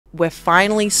We're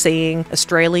finally seeing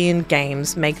Australian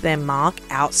games make their mark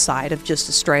outside of just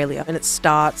Australia, and it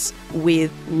starts with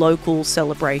local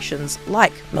celebrations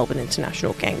like Melbourne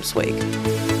International Games Week.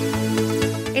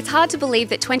 It's hard to believe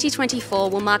that 2024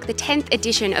 will mark the 10th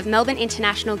edition of Melbourne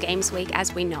International Games Week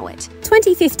as we know it.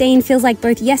 2015 feels like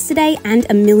both yesterday and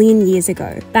a million years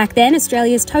ago. Back then,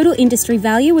 Australia's total industry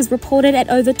value was reported at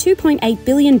over $2.8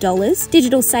 billion,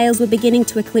 digital sales were beginning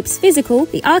to eclipse physical,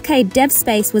 the arcade dev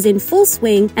space was in full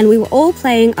swing, and we were all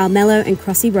playing Armello and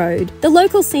Crossy Road. The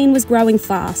local scene was growing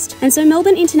fast, and so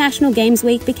Melbourne International Games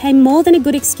Week became more than a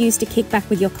good excuse to kick back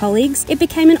with your colleagues, it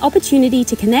became an opportunity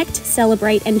to connect,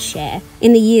 celebrate and share.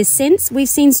 In the years since, we've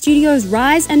seen studios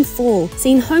rise and fall,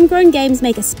 seen homegrown games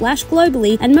make a splash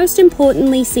globally, and most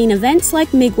importantly, seen events like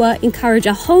MIGW encourage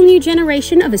a whole new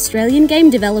generation of Australian game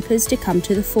developers to come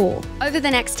to the fore. Over the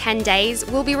next 10 days,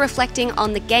 we'll be reflecting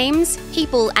on the games,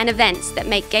 people, and events that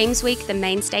make Games Week the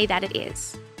mainstay that it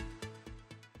is.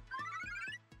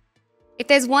 If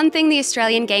there's one thing the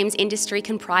Australian games industry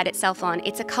can pride itself on,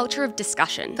 it's a culture of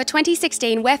discussion. For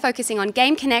 2016, we're focusing on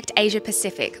Game Connect Asia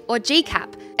Pacific, or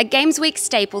GCAP, a Games Week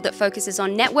staple that focuses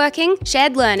on networking,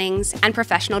 shared learnings, and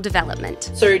professional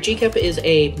development. So GCAP is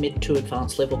a mid to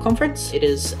advanced level conference. It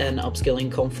is an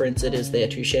upskilling conference. It is there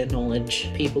to share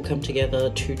knowledge. People come together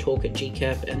to talk at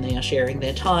GCAP and they are sharing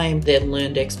their time, their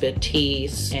learned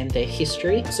expertise, and their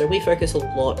history. So we focus a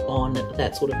lot on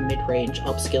that sort of mid-range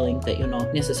upskilling that you're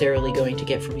not necessarily going to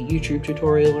get from a YouTube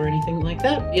tutorial or anything like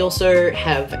that. We also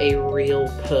have a real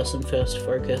person-first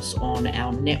focus on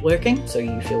our networking, so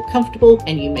you feel comfortable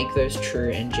and you make those true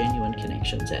and genuine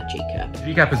connections at GCAP.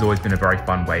 GCAP has always been a very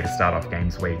fun way to start off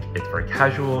Games Week. It's very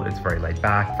casual, it's very laid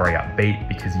back, very upbeat,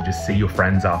 because you just see your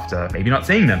friends after maybe not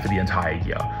seeing them for the entire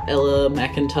year. Ella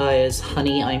McIntyre's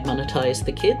Honey, I Monetize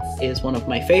the Kids is one of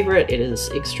my favorite. It is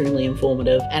extremely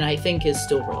informative and I think is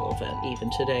still relevant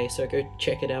even today, so go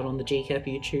check it out on the GCAP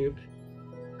YouTube.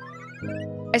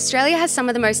 Australia has some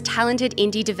of the most talented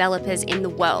indie developers in the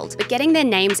world, but getting their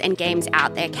names and games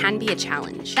out there can be a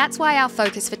challenge. That's why our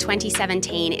focus for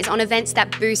 2017 is on events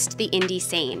that boost the indie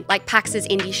scene, like PAX's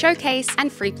Indie Showcase and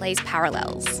Freeplay's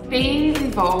Parallels. Being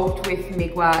involved with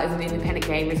MIGW as an independent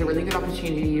game is a really good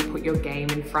opportunity to put your game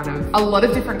in front of a lot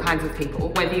of different kinds of people,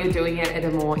 whether you're doing it at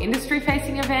a more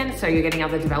industry-facing event, so you're getting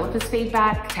other developers'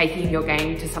 feedback, taking your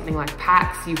game to something like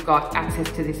PAX, you've got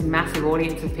access to this massive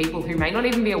audience of people who may not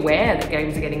even be aware that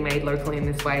games are getting made locally in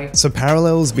this way. So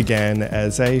Parallels began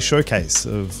as a showcase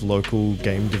of local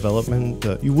game development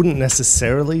that you wouldn't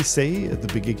necessarily see at the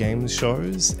bigger games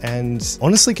shows, and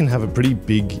honestly can have a pretty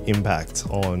big impact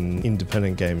on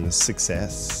independent games'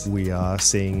 success. We are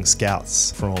seeing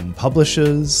scouts from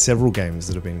publishers. Several games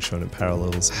that have been shown at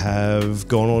Parallels have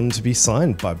gone on to be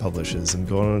signed by publishers and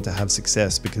gone on to have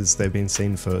success because they've been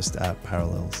seen first at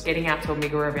Parallels. Getting out to a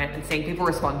MIGW event and seeing people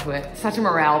respond to it, such a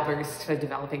morale boost for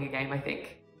developing a game, I think.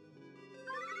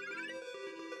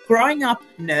 Growing up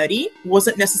nerdy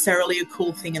wasn't necessarily a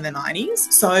cool thing in the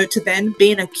 90s. So to then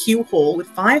be in a queue hall with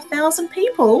 5,000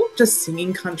 people just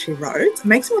singing Country Roads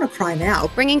makes me want to cry now.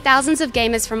 Bringing thousands of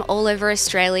gamers from all over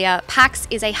Australia, PAX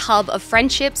is a hub of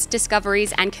friendships,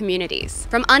 discoveries and communities.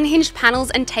 From unhinged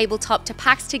panels and tabletop to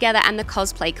PAX Together and the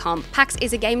Cosplay Comp, PAX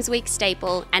is a Games Week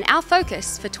staple and our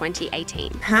focus for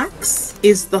 2018. PAX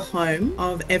is the home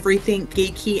of everything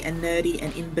geeky and nerdy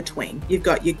and in between. You've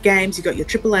got your games, you've got your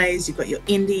AAAs, you've got your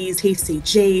indies,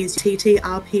 TCGs,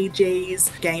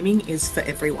 TTRPGs. Gaming is for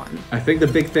everyone. I think the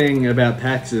big thing about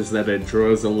PAX is that it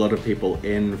draws a lot of people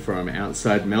in from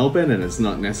outside Melbourne, and it's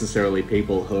not necessarily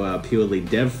people who are purely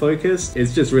dev focused.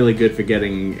 It's just really good for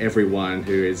getting everyone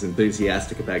who is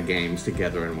enthusiastic about games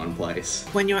together in one place.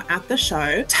 When you're at the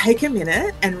show, take a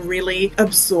minute and really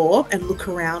absorb and look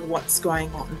around what's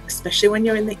going on, especially when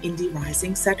you're in the Indie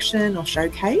Rising section or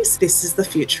showcase. This is the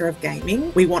future of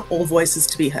gaming. We want all voices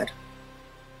to be heard.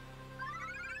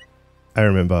 I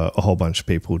remember a whole bunch of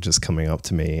people just coming up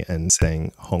to me and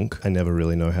saying honk. I never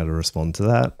really know how to respond to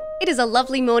that. It is a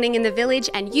lovely morning in the village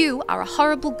and you are a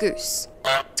horrible goose.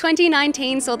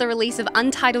 2019 saw the release of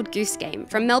Untitled Goose Game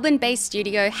from Melbourne-based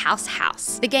studio House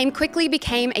House. The game quickly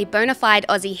became a bona fide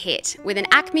Aussie hit, with an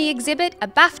Acme exhibit, a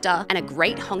BAFTA, and a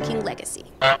great honking legacy.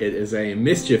 It is a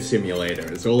mischief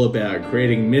simulator. It's all about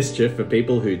creating mischief for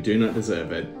people who do not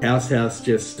deserve it. House House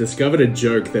just discovered a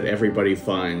joke that everybody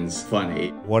finds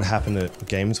funny. What happened at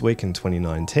Games Week in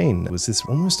 2019 was this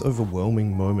almost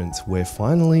overwhelming moment where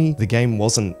finally the game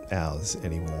wasn't ours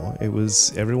anymore, it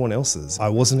was everyone else's. I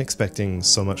wasn't expecting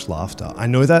so much laughter. I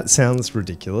know that sounds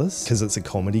ridiculous because it's a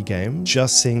comedy game.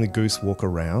 Just seeing the goose walk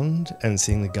around and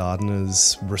seeing the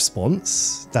gardener's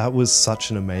response, that was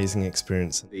such an amazing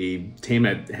experience. The team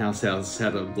at House House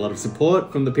had a lot of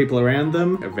support from the people around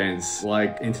them. Events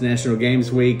like International Games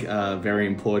Week are very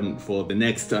important for the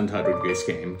next Untitled Goose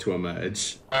Game to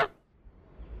emerge.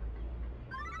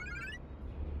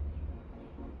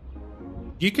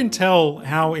 You can tell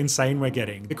how insane we're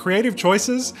getting. The creative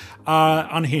choices are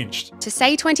unhinged. To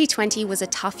say 2020 was a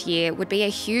tough year would be a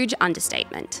huge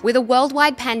understatement. With a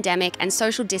worldwide pandemic and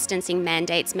social distancing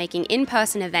mandates making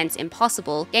in-person events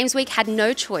impossible, Games Week had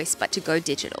no choice but to go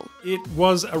digital. It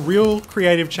was a real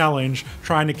creative challenge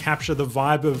trying to capture the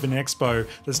vibe of an expo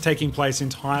that's taking place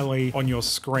entirely on your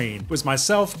screen. It was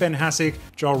myself, Ben Hassick,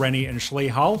 Joel Rennie and Shlee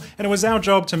Hull, and it was our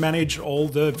job to manage all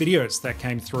the videos that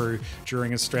came through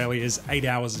during Australia's 8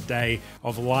 hours a day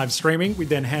of live streaming. We'd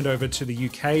then hand over to the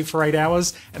UK for 8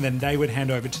 hours, and then they would hand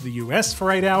over to the US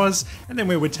for 8 hours, and then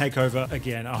we would take over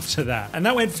again after that. And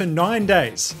that went for 9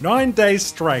 days. 9 days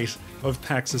straight of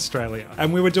PAX Australia.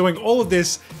 And we were doing all of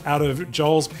this out of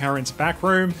Joel's parents' back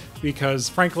room because,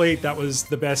 frankly, that was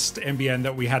the best NBN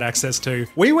that we had access to.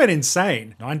 We went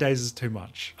insane. 9 days is too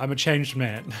much. I'm a changed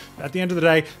man. At the end of the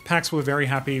day, PAX were very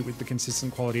happy with the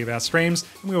consistent quality of our streams,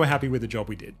 and we were happy with the job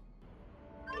we did.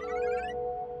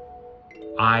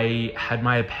 I had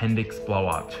my appendix blow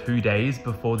up 2 days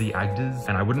before the AGDAs,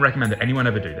 and I wouldn't recommend that anyone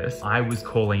ever do this. I was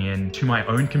calling in to my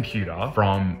own computer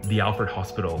from the Alfred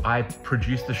Hospital. I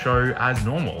produced the show as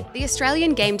normal. The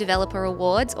Australian Game Developer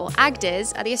Awards, or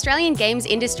AGDAs, are the Australian games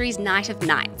industry's night of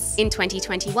nights. In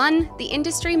 2021, the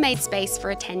industry made space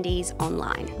for attendees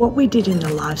online. What we did in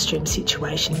the live stream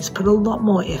situation is put a lot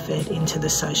more effort into the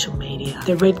social media.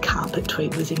 The red carpet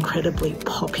tweet was incredibly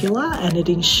popular, and it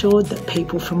ensured that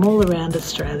people from all around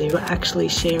Australia were actually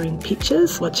sharing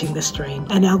pictures, watching the stream.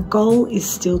 And our goal is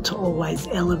still to always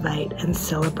elevate and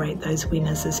celebrate those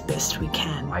winners as best we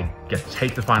can. I get to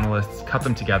take the finalists, cut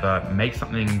them together, make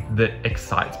something that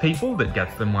excites people, that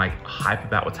gets them like hype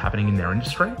about what's happening in their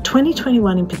industry.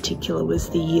 2021 in particular was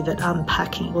the year that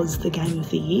Unpacking was the game of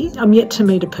the year. I'm yet to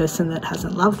meet a person that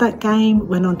hasn't loved that game.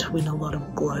 Went on to win a lot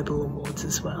of global awards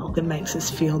as well. That makes us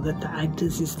feel that the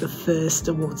AGDAs is the first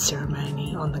award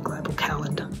ceremony on the global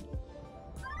calendar.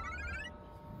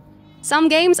 Some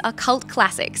games are cult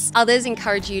classics. Others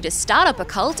encourage you to start up a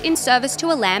cult in service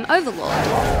to a lamb overlord.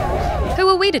 Who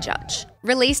are we to judge?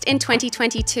 Released in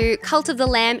 2022, Cult of the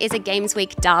Lamb is a Games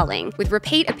Week darling, with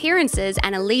repeat appearances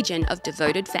and a legion of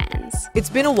devoted fans.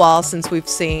 It's been a while since we've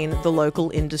seen the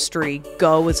local industry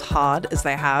go as hard as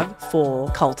they have for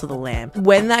Cult of the Lamb.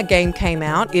 When that game came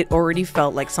out, it already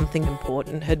felt like something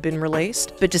important had been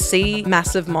released, but to see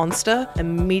Massive Monster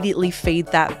immediately feed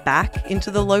that back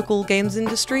into the local games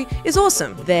industry is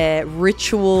awesome. Their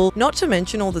ritual, not to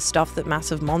mention all the stuff that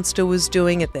Massive Monster was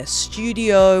doing at their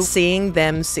studio, seeing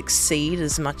them succeed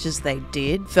as much as they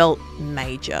did felt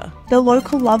major. The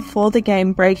local love for the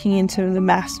game breaking into the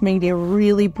mass media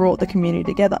really brought the community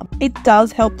together. It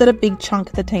does help that a big chunk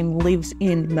of the team lives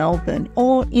in Melbourne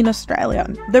or in Australia.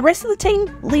 The rest of the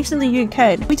team lives in the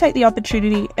UK. We take the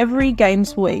opportunity every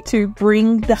Games Week to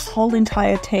bring the whole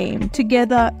entire team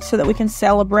together so that we can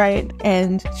celebrate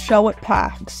and show at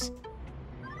PAX.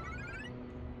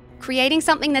 Creating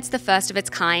something that's the first of its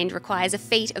kind requires a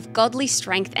feat of godly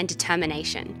strength and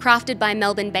determination. Crafted by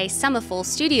Melbourne-based Summerfall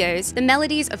Studios, the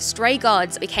melodies of Stray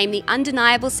Gods became the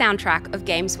undeniable soundtrack of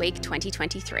Games Week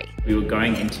 2023. We were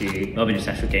going into Melbourne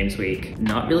International Games Week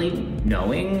not really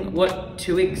knowing what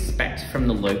to expect from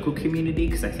the local community,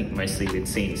 because I think mostly we'd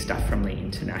seen stuff from the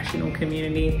international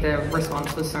community. The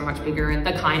response was so much bigger and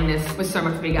the kindness was so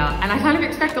much bigger, and I kind of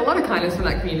expect a lot of kindness from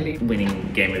that community.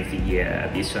 Winning Game of the Year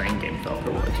at the Australian Game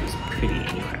Developer Awards was pretty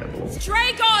incredible.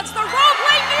 Stray Gods, the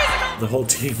role-playing musical! The whole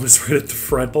team was right at the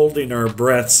front, holding our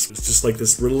breaths. It's just like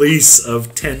this release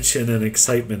of tension and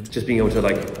excitement. Just being able to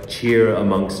like cheer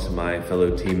amongst my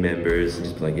fellow team members and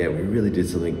just be like, yeah, we really did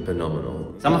something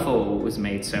phenomenal. Summerfall was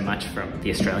made so much from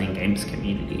the Australian games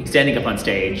community. Standing up on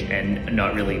stage and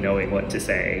not really knowing what to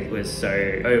say was so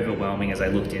overwhelming as I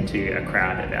looked into a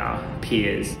crowd of our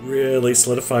peers. Really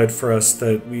solidified for us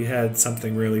that we had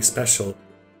something really special.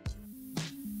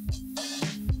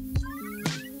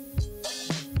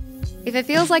 If it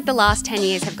feels like the last 10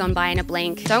 years have gone by in a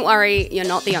blink, don't worry, you're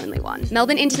not the only one.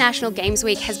 Melbourne International Games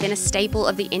Week has been a staple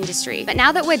of the industry, but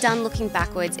now that we're done looking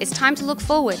backwards, it's time to look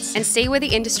forwards and see where the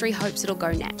industry hopes it'll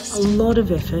go next. A lot of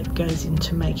effort goes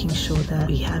into making sure that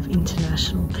we have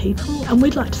international people, and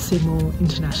we'd like to see more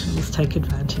internationals take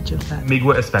advantage of that.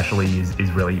 MIGW especially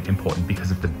is really important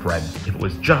because of the breadth. If it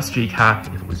was just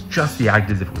GCAP, if it was just the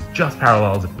AGDAs, if it was just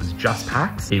Parallels, if it was just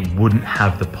PAX, it wouldn't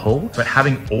have the pull. But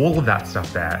having all of that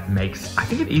stuff there makes, I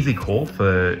think, an easy call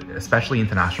for especially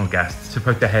international guests to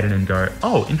poke their head in and go,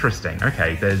 oh, interesting,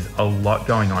 okay, there's a lot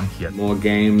going on here. More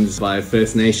games by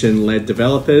First Nation-led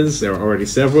developers. There are already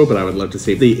several, but I would love to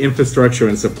see the infrastructure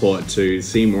and support to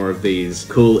see more of these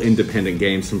cool independent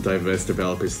games from diverse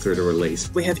developers through to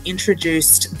release. We have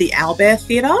introduced the Owlbear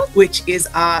Theatre, which is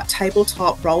our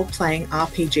tabletop role-playing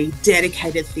RPG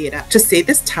dedicated theatre. To see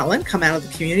this talent come out of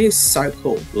the community is so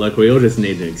cool. Look, we all just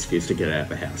need an excuse to get out of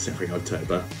the house every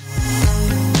October.